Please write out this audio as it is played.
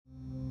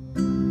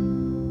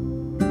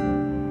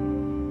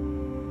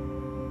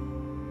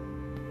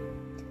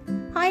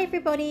Hi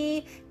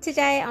everybody,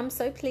 today I'm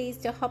so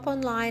pleased to hop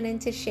online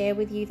and to share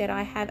with you that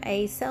I have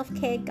a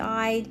self-care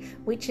guide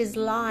which is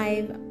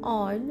live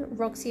on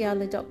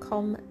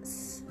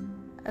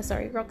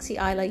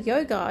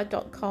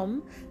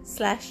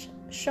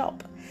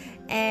roxyilayoga.com/shop,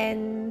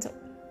 and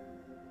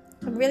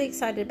I'm really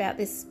excited about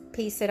this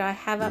piece that I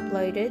have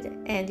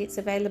uploaded, and it's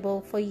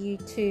available for you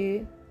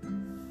to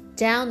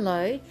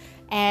download.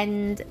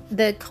 And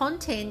the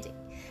content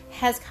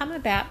has come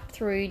about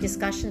through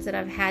discussions that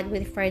I've had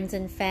with friends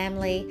and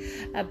family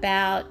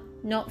about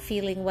not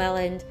feeling well.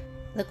 And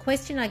the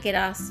question I get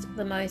asked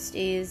the most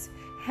is,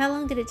 how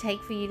long did it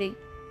take for you to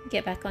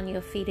get back on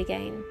your feet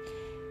again?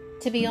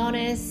 To be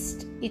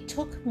honest, it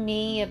took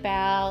me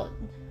about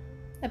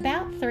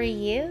 3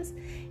 years.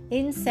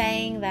 In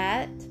saying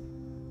that,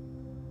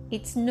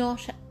 it's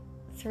not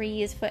 3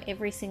 years for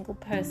every single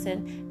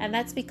person, and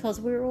that's because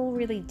we're all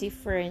really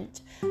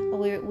different.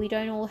 We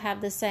don't all have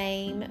the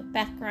same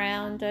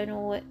background, don't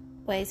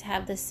always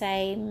have the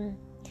same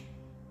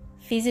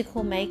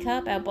physical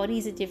makeup. Our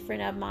bodies are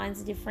different, our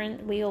minds are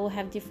different, we all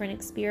have different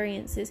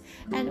experiences,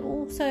 and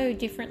also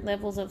different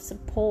levels of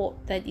support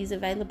that is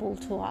available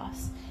to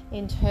us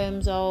in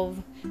terms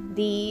of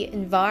the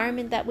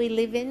environment that we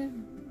live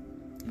in.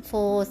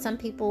 For some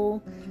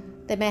people,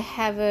 they may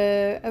have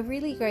a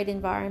really great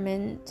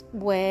environment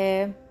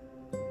where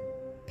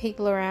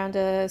people around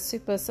are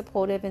super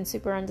supportive and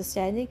super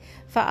understanding.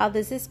 For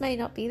others, this may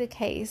not be the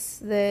case.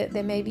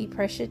 There may be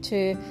pressure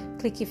to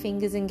click your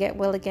fingers and get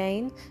well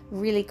again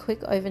really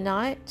quick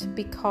overnight,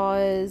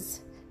 because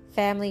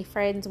family,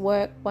 friends,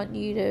 work want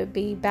you to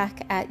be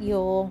back at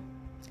your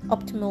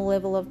optimal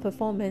level of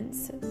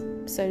performance,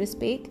 so to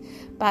speak.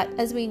 But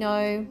as we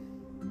know,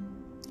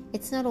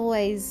 it's not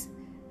always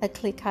a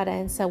clear-cut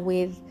answer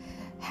with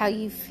how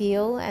you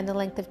feel and the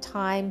length of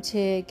time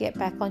to get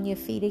back on your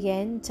feet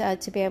again,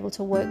 to be able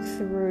to work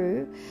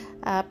through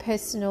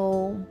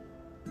personal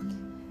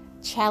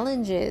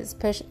challenges,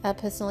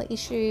 personal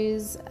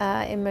issues,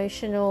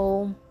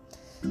 emotional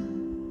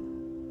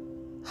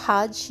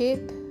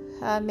hardship,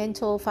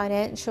 mental,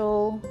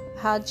 financial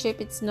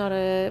hardship. It's not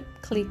a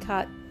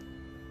clear-cut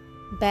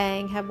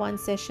bang, have one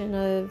session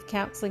of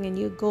counselling and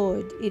you're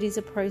good. It is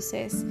a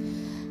process.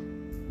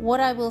 What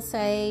I will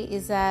say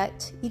is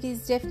that it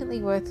is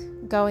definitely worth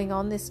going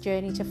on this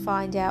journey to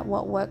find out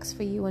what works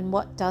for you and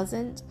what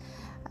doesn't.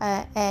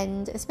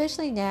 And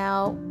especially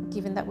now,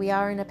 given that we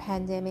are in a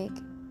pandemic,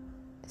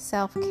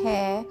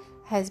 self-care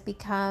has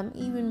become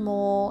even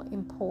more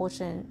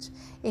important.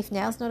 If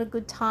now's not a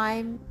good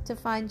time to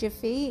find your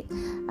feet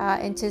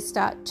and to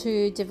start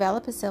to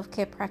develop a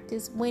self-care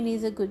practice, when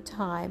is a good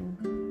time?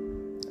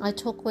 I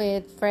talk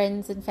with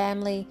friends and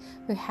family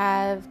who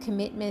have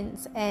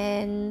commitments,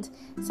 and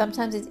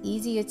sometimes it's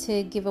easier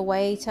to give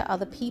away to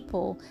other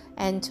people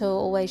and to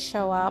always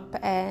show up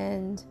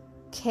and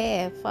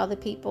care for other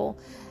people.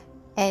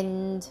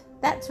 And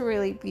that's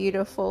really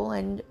beautiful,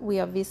 and we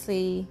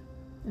obviously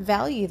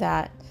value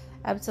that.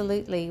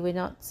 Absolutely. We're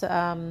not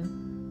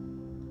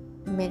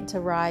meant to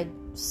ride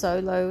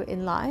solo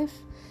in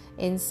life.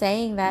 In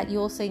saying that, you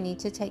also need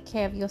to take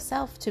care of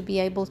yourself to be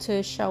able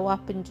to show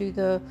up and do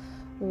the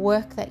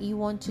work that you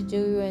want to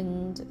do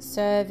and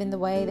serve in the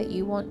way that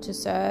you want to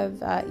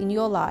serve in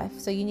your life.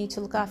 So you need to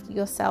look after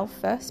yourself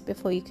first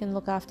before you can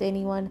look after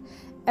anyone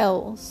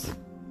else.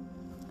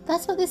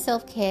 That's what this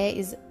self-care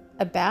is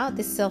about,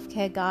 this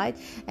self-care guide,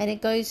 and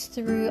it goes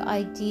through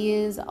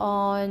ideas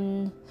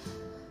on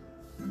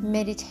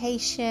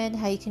meditation,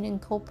 how you can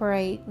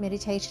incorporate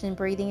meditation and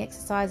breathing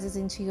exercises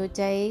into your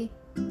day,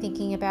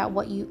 thinking about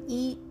what you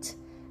eat,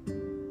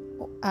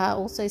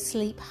 also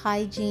sleep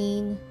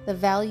hygiene, the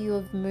value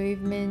of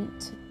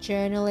movement,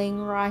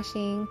 journaling,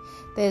 writing.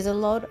 There's a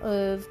lot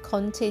of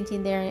content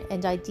in there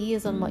and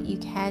ideas on what you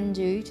can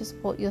do to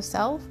support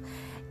yourself.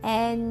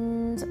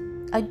 And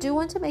I do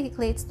want to make it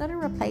clear, it's not a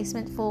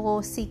replacement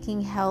for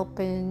seeking help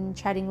and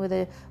chatting with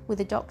a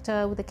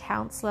doctor, with a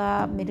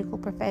counselor, medical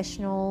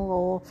professional,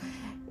 or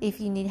if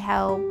you need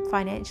help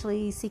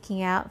financially,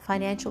 seeking out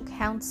financial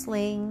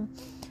counseling,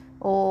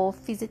 or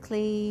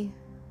physically,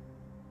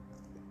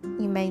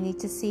 you may need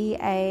to see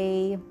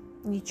a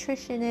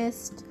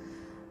nutritionist,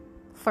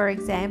 for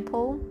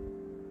example.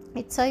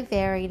 It's so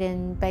varied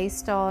and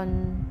based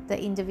on the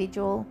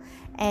individual,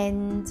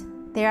 and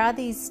there are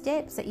these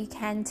steps that you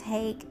can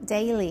take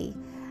daily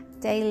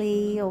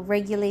or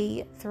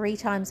regularly, 3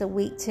 times a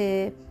week,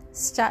 to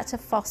start to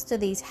foster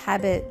these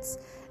habits,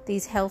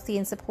 these healthy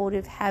and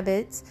supportive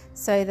habits,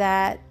 so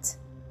that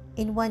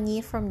in 1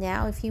 year from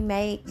now, if you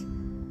make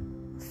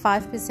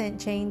 5%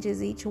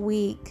 changes each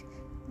week,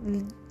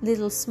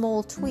 little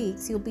small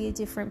tweaks, you'll be a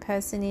different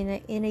person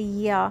in a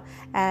year,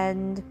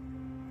 and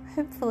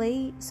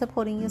hopefully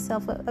supporting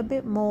yourself a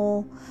bit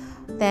more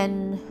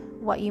than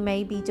what you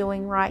may be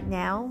doing right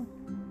now.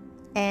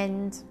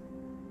 And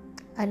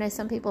I know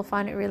some people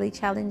find it really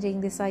challenging,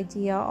 this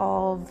idea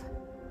of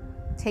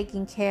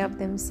taking care of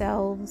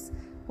themselves.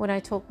 When I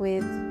talk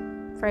with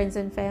friends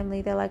and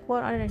family, they're like,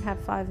 "What? I don't have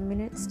 5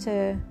 minutes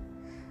to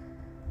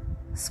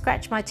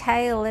scratch my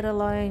tail, let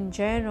alone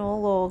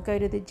journal or go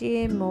to the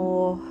gym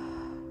or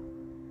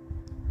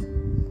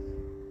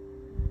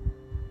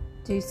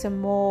do some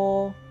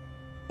more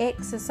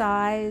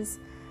exercise.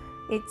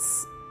 It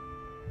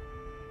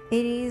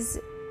is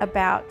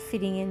about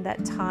fitting in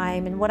that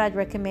time, and what I'd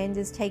recommend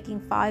is taking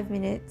 5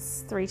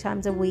 minutes 3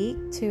 times a week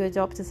to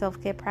adopt a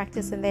self-care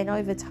practice, and then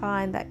over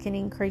time that can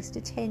increase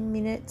to 10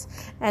 minutes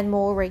and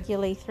more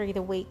regularly through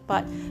the week.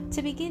 But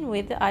to begin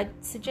with, I'd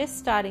suggest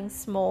starting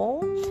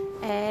small,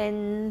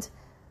 and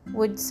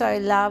would so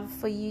love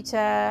for you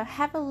to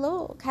have a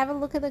look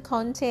at the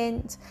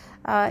content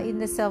in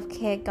the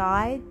self-care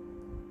guide.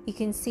 You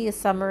can see a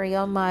summary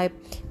on my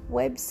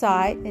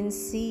website and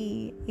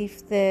see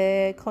if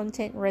the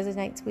content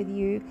resonates with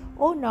you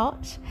or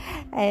not,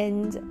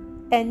 and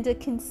to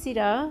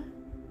consider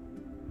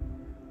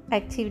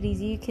activities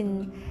you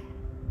can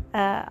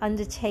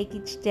undertake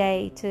each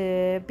day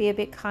to be a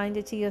bit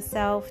kinder to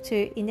yourself,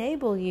 to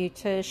enable you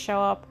to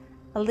show up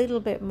a little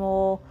bit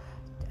more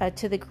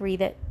to the degree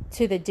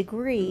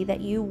that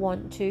you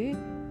want to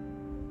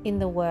in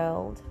the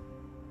world.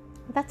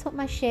 That's what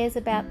my share's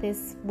about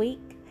this week.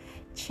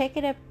 Check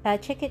it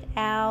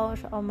out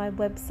on my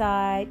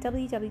website,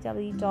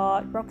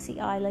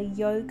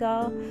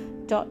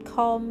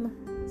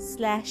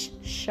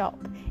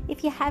 www.roxyisla.yoga.com/shop.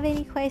 If you have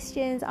any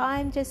questions,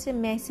 I'm just a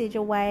message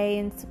away,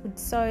 and would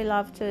so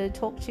love to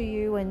talk to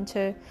you and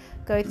to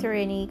go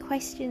through any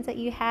questions that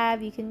you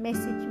have. You can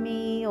message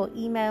me or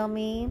email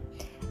me,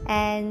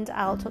 and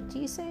I'll talk to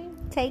you soon.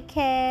 Take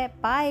care.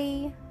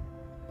 Bye.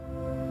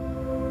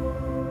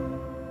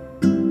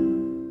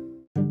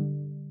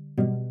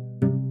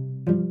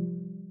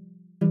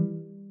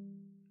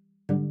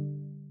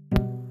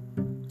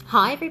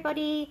 Hi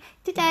everybody,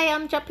 today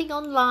I'm jumping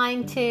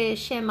online to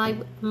share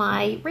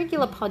my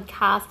regular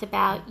podcast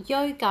about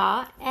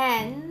yoga,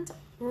 and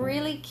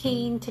really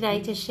keen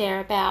today to share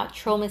about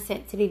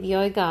trauma-sensitive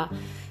yoga.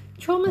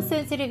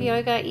 Trauma-sensitive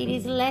yoga, it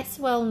is less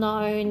well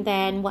known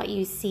than what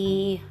you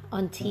see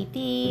on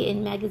TV,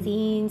 in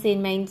magazines,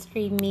 in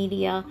mainstream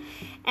media,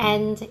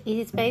 and it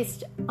is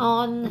based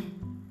on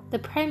the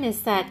premise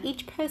that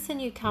each person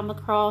you come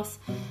across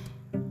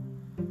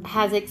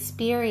has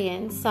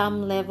experienced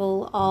some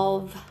level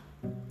of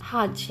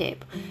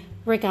hardship,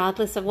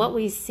 regardless of what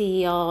we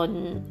see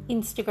on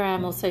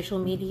Instagram or social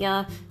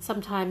media.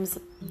 Sometimes,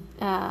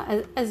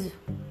 as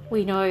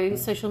we know,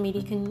 social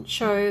media can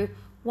show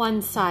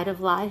one side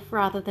of life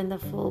rather than the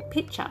full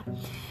picture.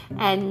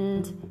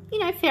 And,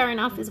 fair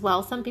enough as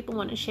well. Some people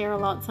want to share a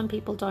lot, some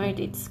people don't.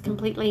 It's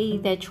completely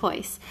their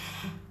choice.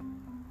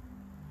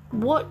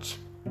 What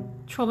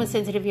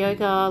trauma-sensitive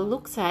yoga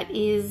looks at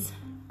is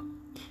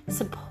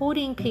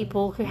supporting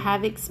people who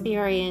have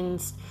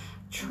experienced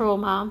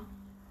trauma,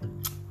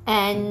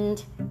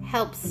 and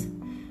helps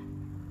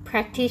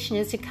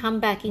practitioners to come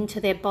back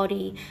into their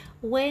body.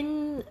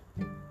 When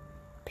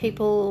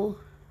people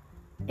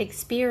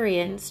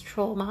experience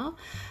trauma,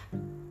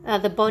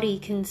 the body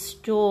can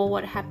store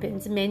what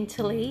happens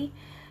mentally,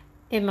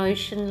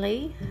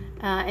 emotionally,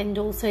 and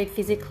also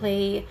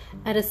physically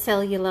at a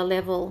cellular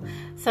level.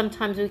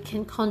 Sometimes we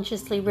can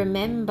consciously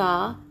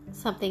remember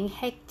something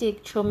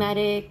hectic,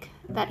 traumatic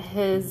that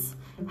has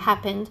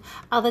happened.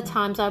 Other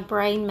times our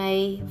brain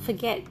may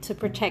forget to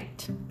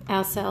protect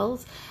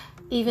ourselves,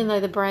 even though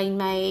the brain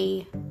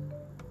may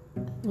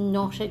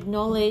not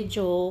acknowledge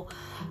or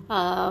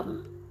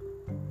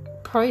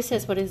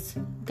process what is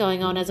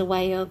going on as a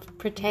way of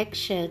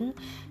protection.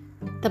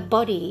 The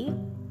body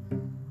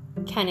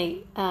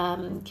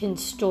can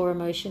store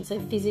emotions.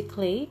 So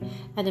physically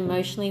and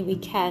emotionally we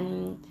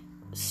can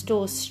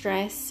store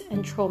stress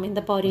and trauma in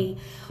the body.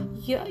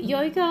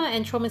 Yoga,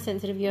 and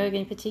trauma-sensitive yoga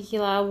in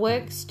particular,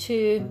 works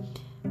to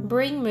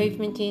bring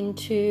movement in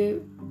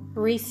to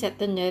reset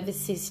the nervous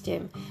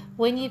system.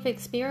 When you've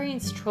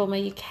experienced trauma,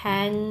 you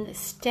can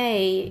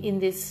stay in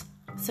this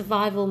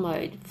survival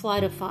mode,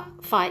 flight or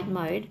fight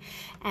mode,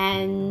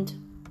 and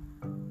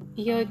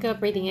yoga,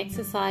 breathing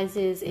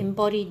exercises,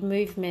 embodied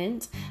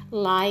movement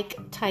like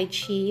Tai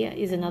Chi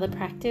is another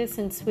practice,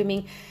 and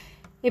swimming.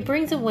 It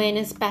brings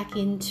awareness back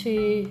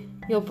into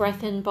your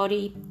breath and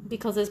body,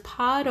 because as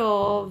part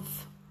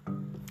of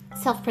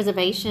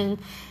self-preservation,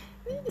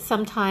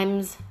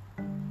 sometimes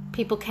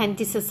people can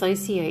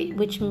disassociate,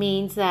 which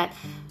means that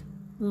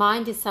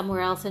mind is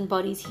somewhere else and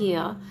body's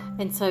here.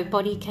 And so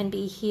body can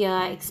be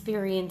here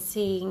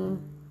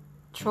experiencing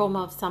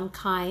trauma of some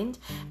kind,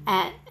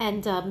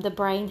 and the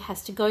brain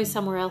has to go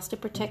somewhere else to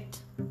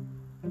protect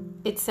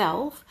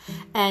itself,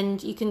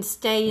 and you can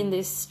stay in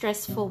this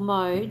stressful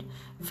mode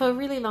for a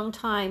really long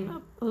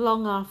time,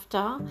 long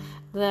after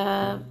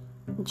the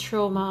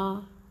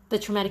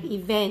traumatic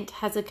event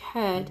has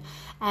occurred,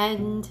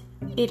 and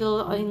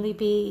it'll only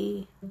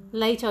be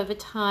late over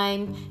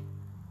time.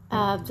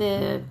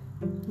 The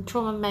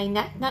trauma may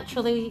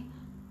naturally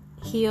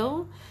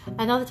heal,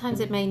 and other times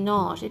it may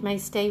not. It may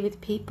stay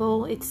with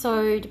people. It's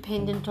so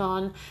dependent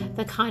on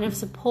the kind of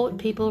support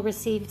people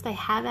receive, if they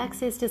have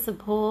access to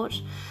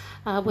support,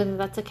 whether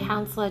that's a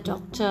counsellor,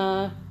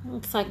 doctor,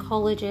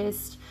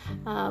 psychologist,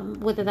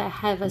 whether they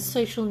have a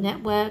social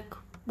network,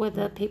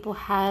 whether people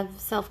have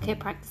self-care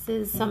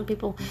practices. Some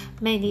people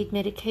may need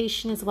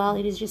medication as well.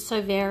 It is just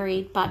so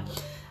varied, but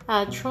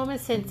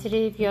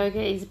Trauma-sensitive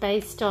yoga is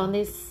based on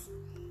this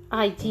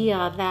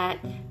idea that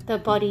the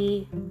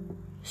body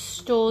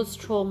stores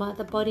trauma,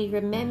 the body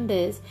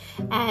remembers,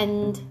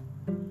 and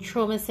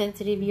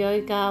trauma-sensitive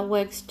yoga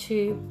works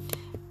to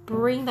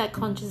bring that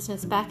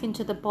consciousness back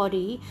into the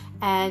body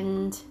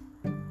and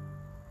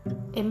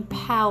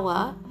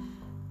empower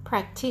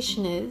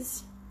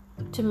practitioners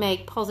to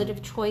make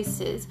positive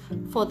choices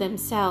for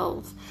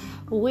themselves.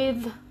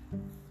 With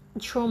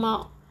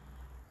trauma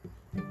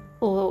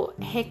or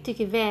hectic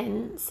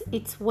events,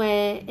 it's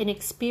where an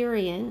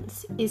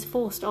experience is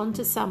forced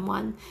onto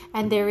someone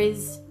and there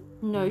is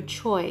no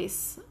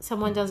choice.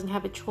 Someone doesn't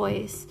have a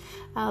choice.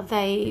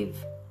 They're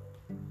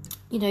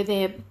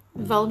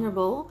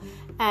vulnerable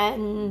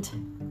and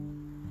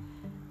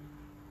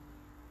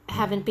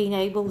haven't been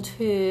able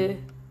to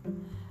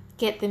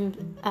get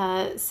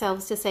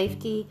themselves to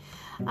safety,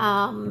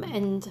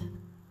 and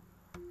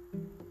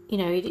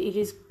it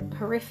is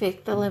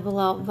horrific, the level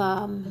of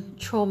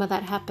trauma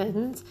that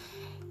happens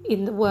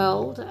in the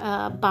world,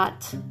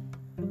 but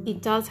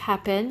it does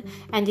happen,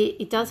 and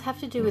it does have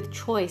to do with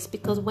choice,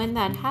 because when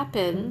that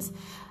happens,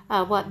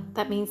 what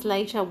that means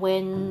later,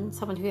 when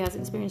someone who has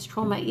experienced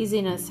trauma is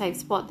in a safe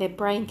spot, their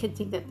brain can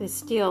think that they're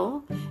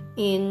still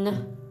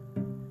in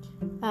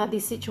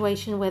this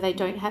situation where they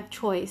don't have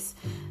choice.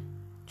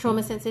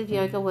 Trauma-sensitive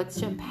yoga works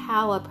to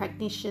empower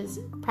practitioners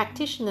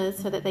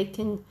so that they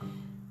can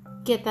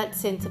get that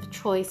sense of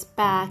choice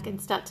back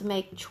and start to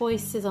make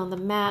choices on the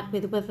mat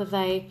with whether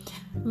they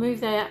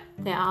move their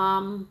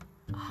arm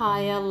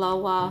higher,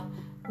 lower,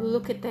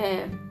 look at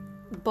their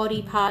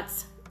body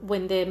parts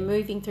when they're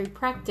moving through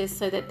practice,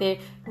 so that they're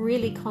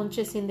really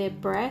conscious in their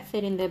breath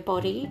and in their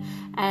body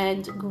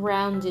and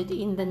grounded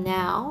in the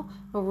now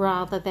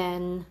rather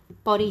than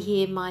body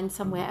here, mind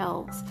somewhere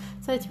else.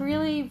 So it's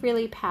really,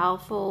 really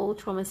powerful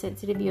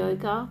trauma-sensitive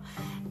yoga,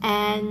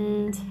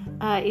 and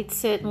it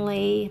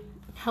certainly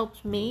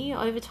helped me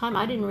over time.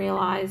 I didn't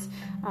realize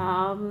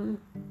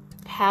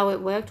how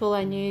it worked. All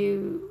I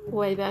knew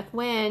way back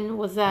when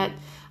was that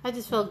I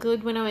just felt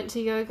good when I went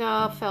to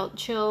yoga, felt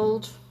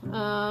chilled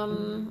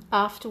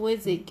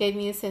afterwards. It gave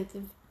me a sense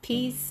of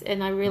peace,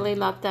 and I really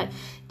loved that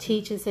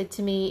teacher said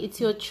to me,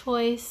 it's your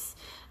choice.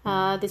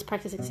 This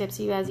practice accepts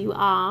you as you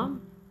are.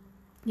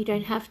 You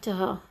don't have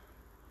to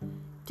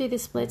do the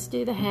splits,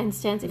 do the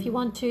handstands. If you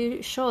want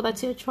to, sure,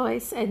 that's your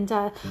choice. And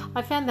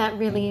I found that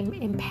really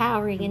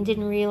empowering, and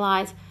didn't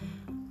realize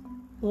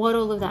what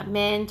all of that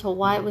meant or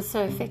why it was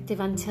so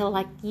effective until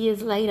like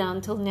years later,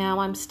 until now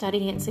I'm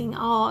studying it, saying,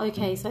 oh,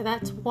 okay, so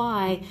that's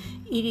why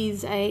it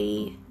is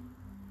a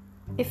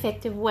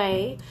effective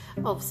way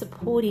of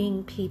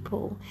supporting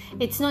people.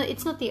 It's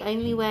not the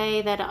only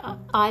way that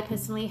I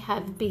personally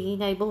have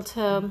been able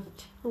to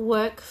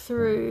work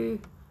through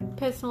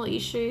personal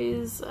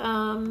issues,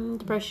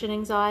 depression,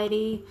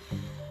 anxiety,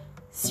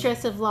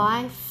 stress of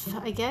life,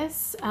 I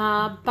guess,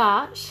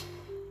 but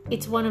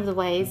it's one of the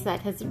ways that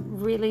has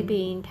really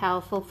been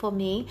powerful for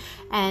me,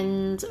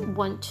 and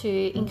want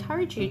to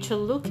encourage you to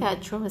look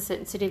at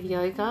trauma-sensitive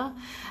yoga.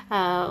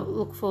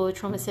 Look for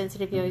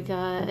trauma-sensitive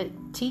yoga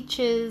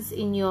teachers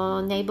in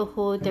your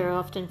neighborhood. There are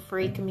often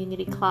free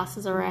community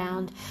classes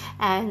around,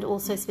 and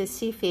also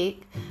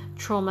specific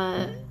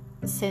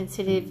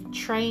trauma-sensitive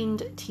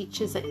trained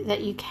teachers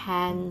that you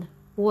can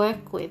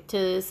work with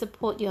to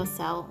support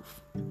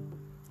yourself,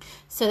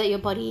 so that your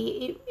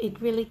body, it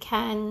really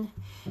can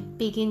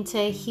begin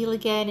to heal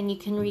again, and you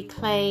can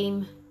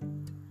reclaim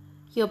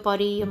your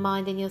body, your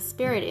mind, and your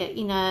spirit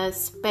in a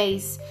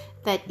space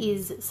that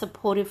is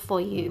supportive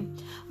for you.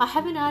 I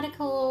have an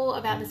article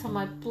about this on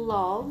my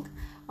blog.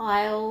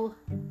 I'll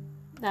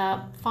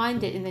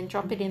find it and then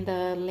drop it in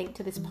the link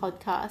to this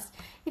podcast.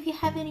 If you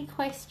have any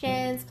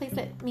questions, please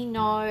let me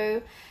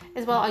know.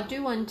 As well, I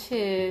do want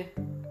to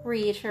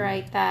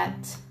reiterate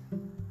that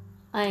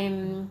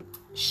I'm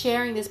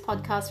sharing this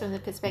podcast from the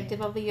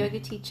perspective of a yoga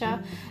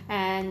teacher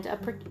and a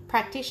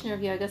practitioner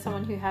of yoga,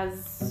 someone who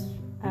has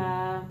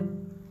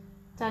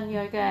done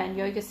yoga and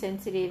yoga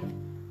sensitive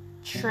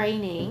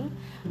training,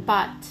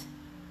 but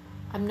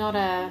I'm not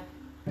a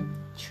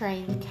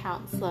trained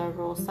counselor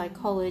or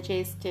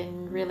psychologist,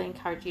 and really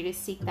encourage you to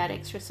seek that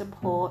extra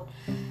support.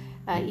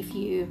 If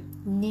you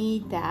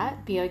need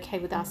that, be okay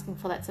with asking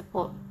for that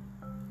support.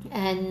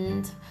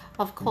 And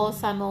of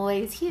course, I'm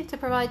always here to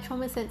provide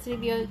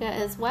trauma-sensitive yoga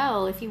as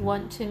well. If you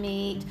want to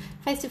meet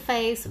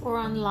face-to-face or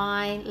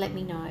online, let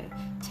me know.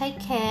 Take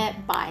care.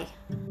 Bye.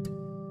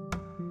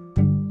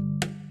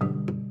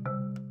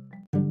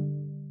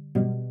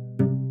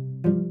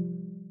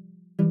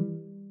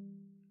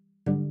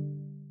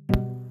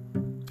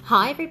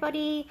 Hi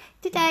everybody.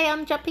 Today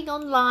I'm jumping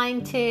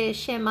online to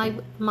share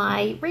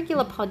my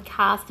regular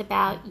podcast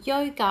about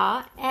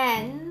yoga,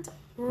 and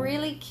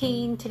really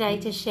keen today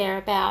to share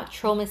about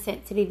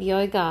trauma-sensitive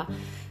yoga.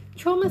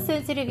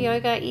 Trauma-sensitive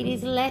yoga, it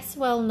is less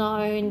well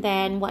known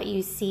than what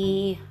you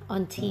see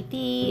on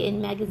TV, in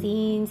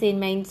magazines, in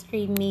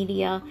mainstream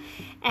media,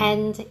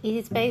 and it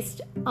is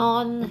based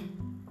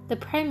on the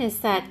premise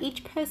that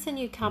each person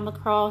you come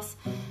across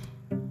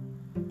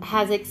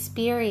has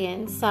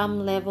experienced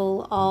some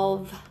level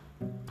of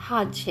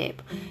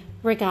hardship,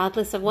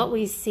 regardless of what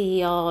we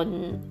see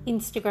on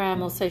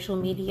Instagram or social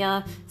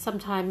media.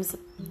 Sometimes,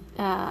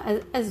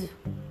 as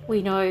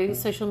we know,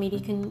 social media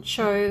can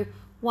show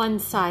one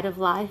side of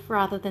life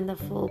rather than the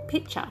full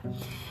picture.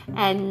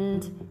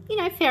 And,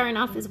 fair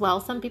enough as well.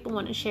 Some people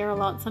want to share a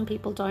lot, some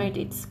people don't.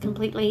 It's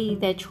completely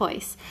their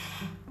choice.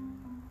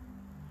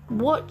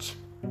 What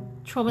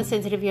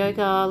trauma-sensitive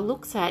yoga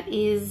looks at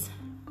is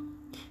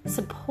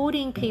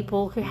supporting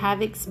people who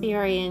have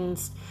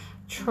experienced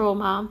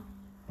trauma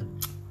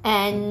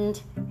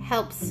and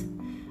helps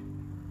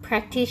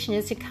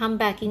practitioners to come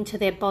back into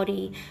their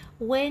body.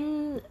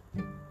 When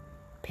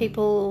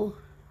people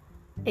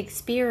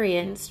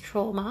experience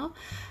trauma,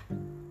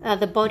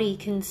 the body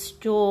can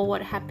store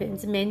what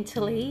happens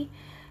mentally,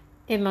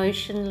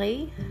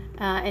 emotionally,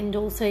 and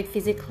also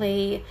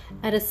physically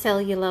at a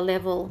cellular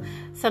level.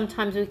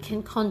 Sometimes we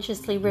can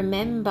consciously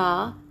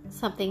remember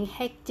something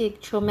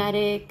hectic,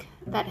 traumatic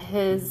that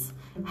has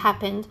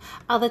happened.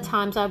 Other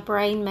times our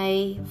brain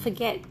may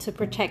forget to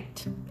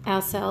protect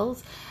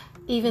ourselves,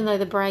 even though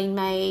the brain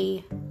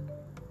may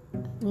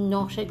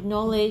not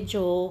acknowledge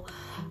or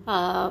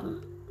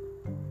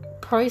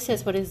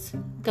process what is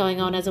going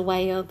on as a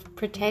way of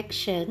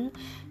protection.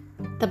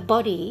 The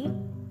body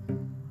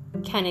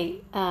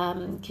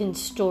can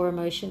store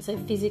emotions. So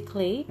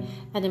physically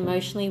and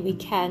emotionally we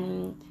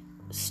can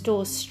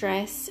store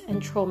stress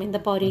and trauma in the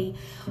body.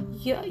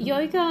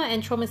 Yoga,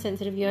 and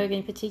trauma-sensitive yoga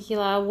in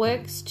particular,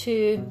 works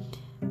to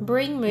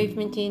bring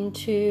movement in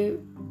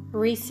to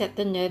reset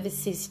the nervous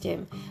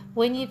system.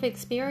 When you've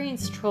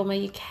experienced trauma,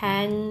 you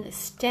can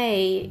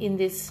stay in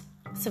this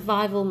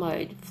survival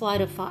mode, flight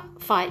or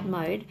fight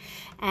mode,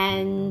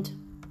 and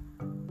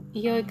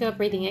yoga,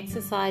 breathing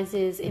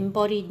exercises,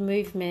 embodied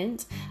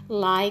movement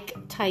like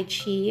Tai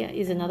Chi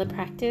is another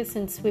practice,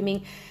 and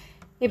swimming.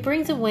 It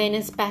brings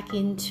awareness back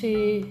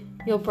into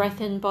your breath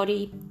and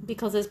body,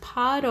 because as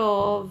part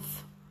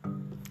of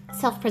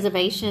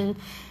self-preservation,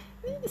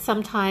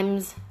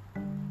 sometimes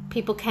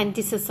people can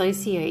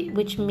disassociate,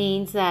 which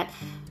means that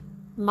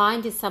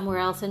mind is somewhere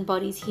else and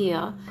body's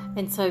here.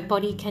 And so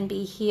body can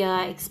be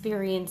here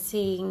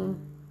experiencing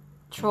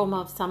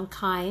trauma of some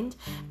kind,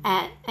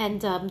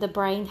 and the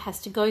brain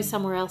has to go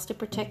somewhere else to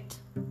protect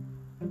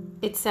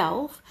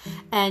itself,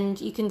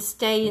 and you can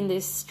stay in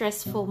this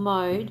stressful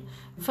mode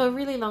for a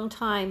really long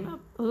time,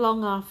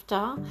 long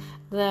after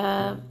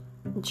the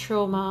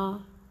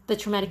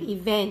traumatic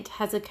event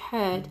has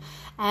occurred,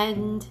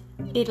 and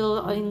it'll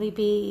only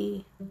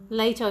be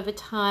late over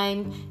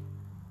time.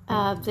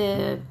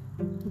 The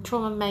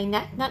trauma may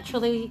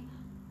naturally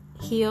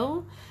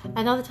heal,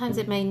 and other times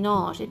it may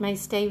not. It may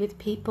stay with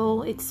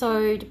people. It's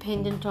so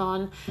dependent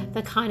on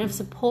the kind of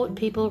support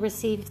people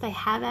receive, if they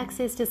have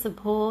access to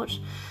support,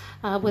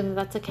 whether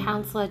that's a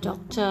counsellor,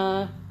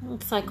 doctor,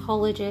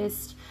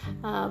 psychologist,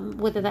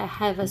 whether they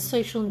have a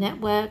social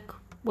network,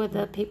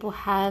 whether people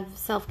have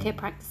self-care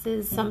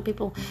practices. Some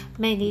people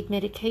may need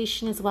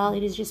medication as well.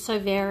 It is just so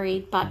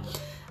varied. But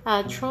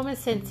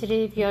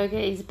trauma-sensitive yoga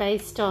is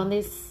based on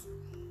this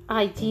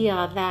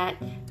idea that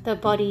the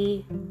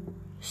body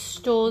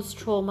stores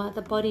trauma,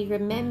 the body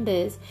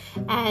remembers,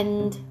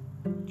 and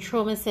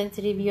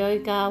trauma-sensitive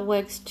yoga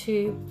works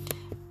to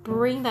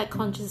bring that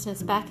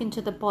consciousness back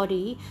into the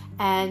body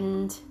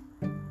and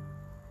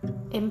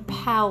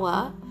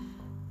empower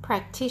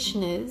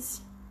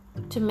practitioners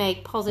to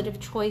make positive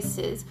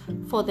choices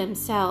for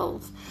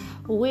themselves.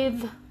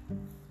 With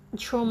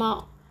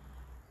trauma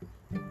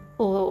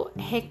or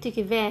hectic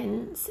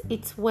events,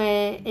 it's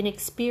where an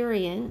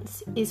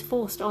experience is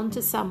forced onto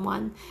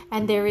someone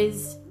and there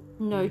is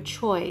no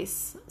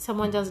choice.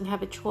 Someone doesn't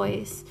have a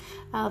choice.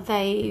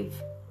 They're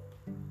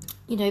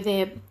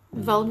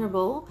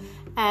vulnerable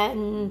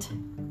and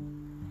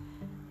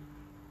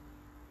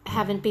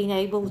haven't been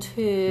able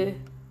to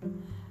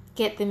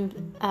get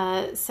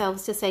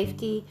themselves to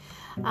safety,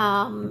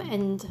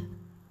 and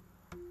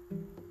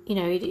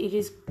it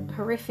is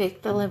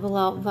horrific, the level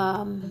of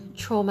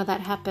trauma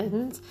that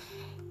happens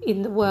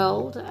in the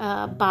world,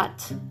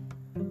 but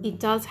it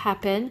does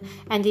happen,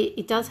 and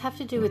it does have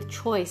to do with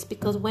choice,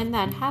 because when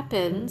that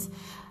happens,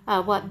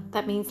 what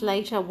that means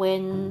later,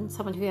 when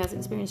someone who has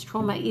experienced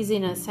trauma is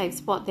in a safe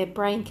spot, their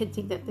brain can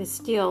think that they're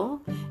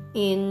still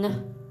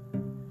in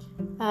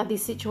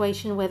this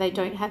situation where they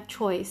don't have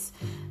choice.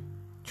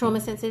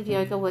 Trauma-sensitive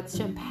yoga works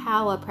to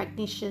empower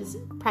practitioners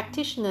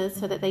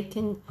so that they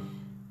can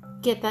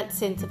get that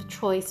sense of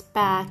choice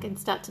back and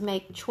start to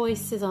make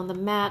choices on the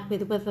mat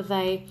with whether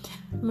they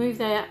move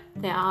their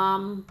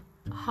arm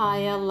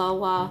higher,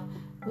 lower,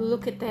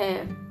 look at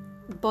their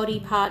body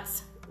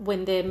parts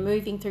when they're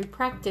moving through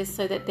practice,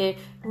 so that they're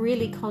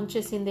really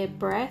conscious in their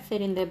breath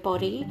and in their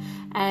body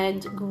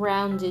and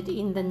grounded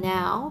in the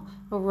now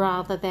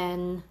rather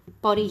than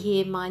body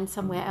here, mind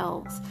somewhere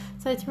else.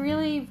 So it's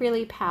really,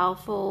 really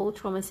powerful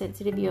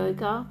trauma-sensitive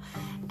yoga,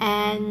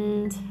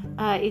 and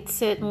it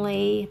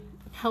certainly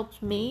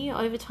helped me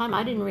over time.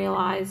 I didn't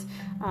realize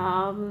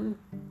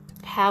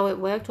how it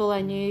worked. All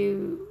I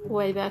knew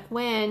way back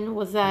when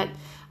was that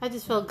I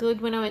just felt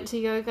good when I went to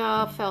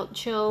yoga, felt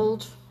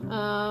chilled,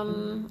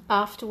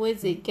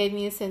 afterwards. It gave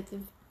me a sense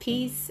of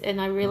peace, and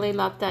I really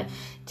loved that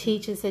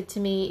teacher said to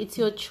me, it's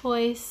your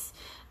choice.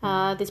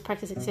 This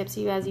practice accepts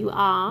you as you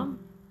are.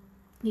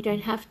 You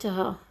don't have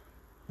to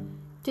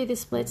do the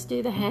splits,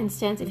 do the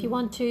handstands. If you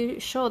want to,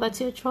 sure,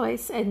 that's your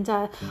choice. And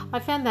I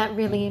found that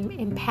really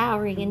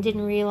empowering, and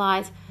didn't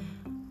realize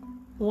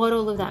what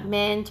all of that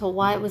meant or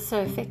why it was so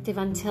effective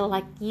until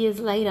like years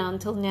later,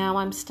 until now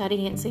I'm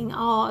studying it and saying,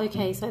 oh,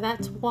 okay, so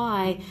that's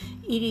why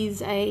it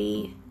is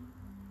a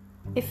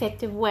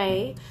effective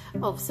way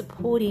of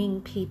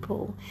supporting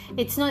people.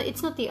 It's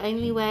not the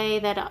only way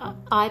that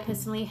I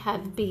personally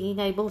have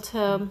been able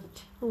to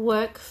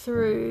work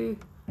through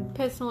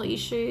personal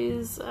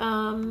issues,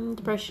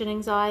 depression,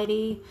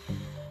 anxiety,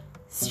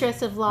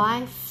 stress of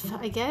life,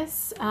 I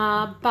guess,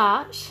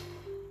 but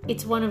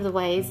it's one of the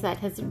ways that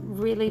has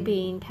really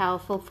been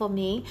powerful for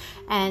me,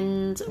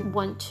 and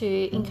want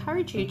to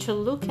encourage you to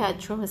look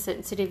at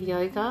trauma-sensitive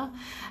yoga.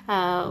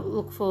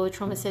 Look for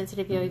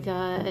trauma-sensitive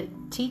yoga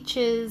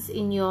teachers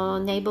in your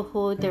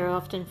neighborhood. There are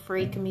often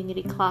free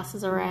community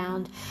classes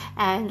around,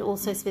 and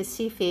also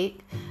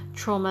specific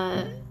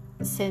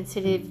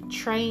trauma-sensitive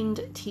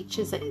trained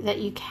teachers that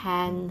you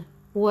can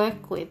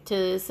work with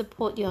to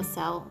support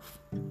yourself,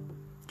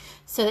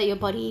 so that your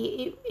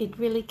body, it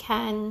really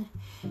can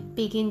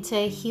begin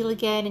to heal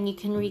again, and you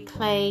can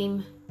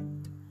reclaim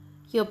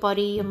your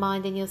body, your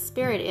mind, and your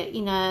spirit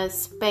in a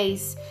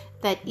space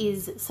that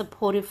is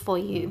supportive for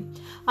you.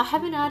 I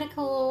have an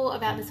article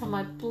about this on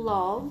my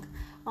blog.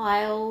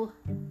 I'll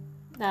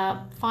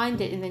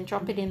find it and then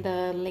drop it in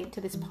the link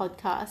to this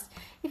podcast.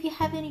 If you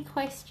have any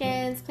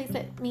questions, please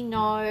let me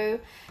know.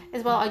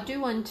 As well, I do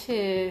want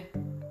to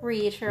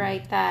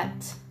reiterate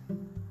that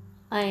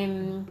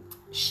I'm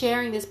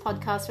sharing this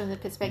podcast from the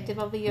perspective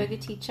of a yoga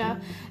teacher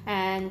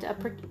and a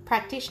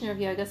practitioner of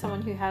yoga,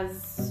 someone who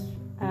has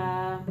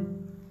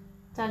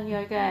done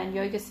yoga and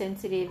yoga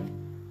sensitive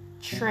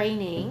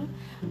training,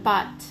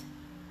 but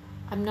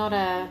I'm not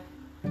a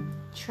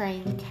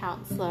trained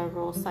counselor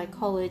or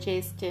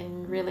psychologist,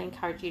 and really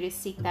encourage you to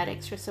seek that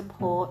extra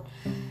support.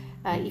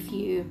 If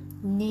you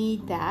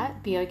need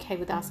that, be okay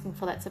with asking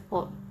for that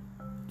support.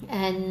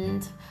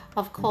 And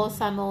of course,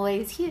 I'm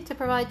always here to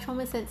provide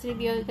trauma-sensitive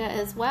yoga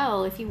as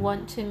well. If you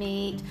want to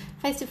meet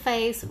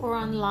face-to-face or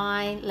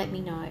online, let me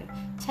know.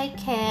 Take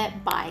care.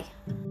 Bye.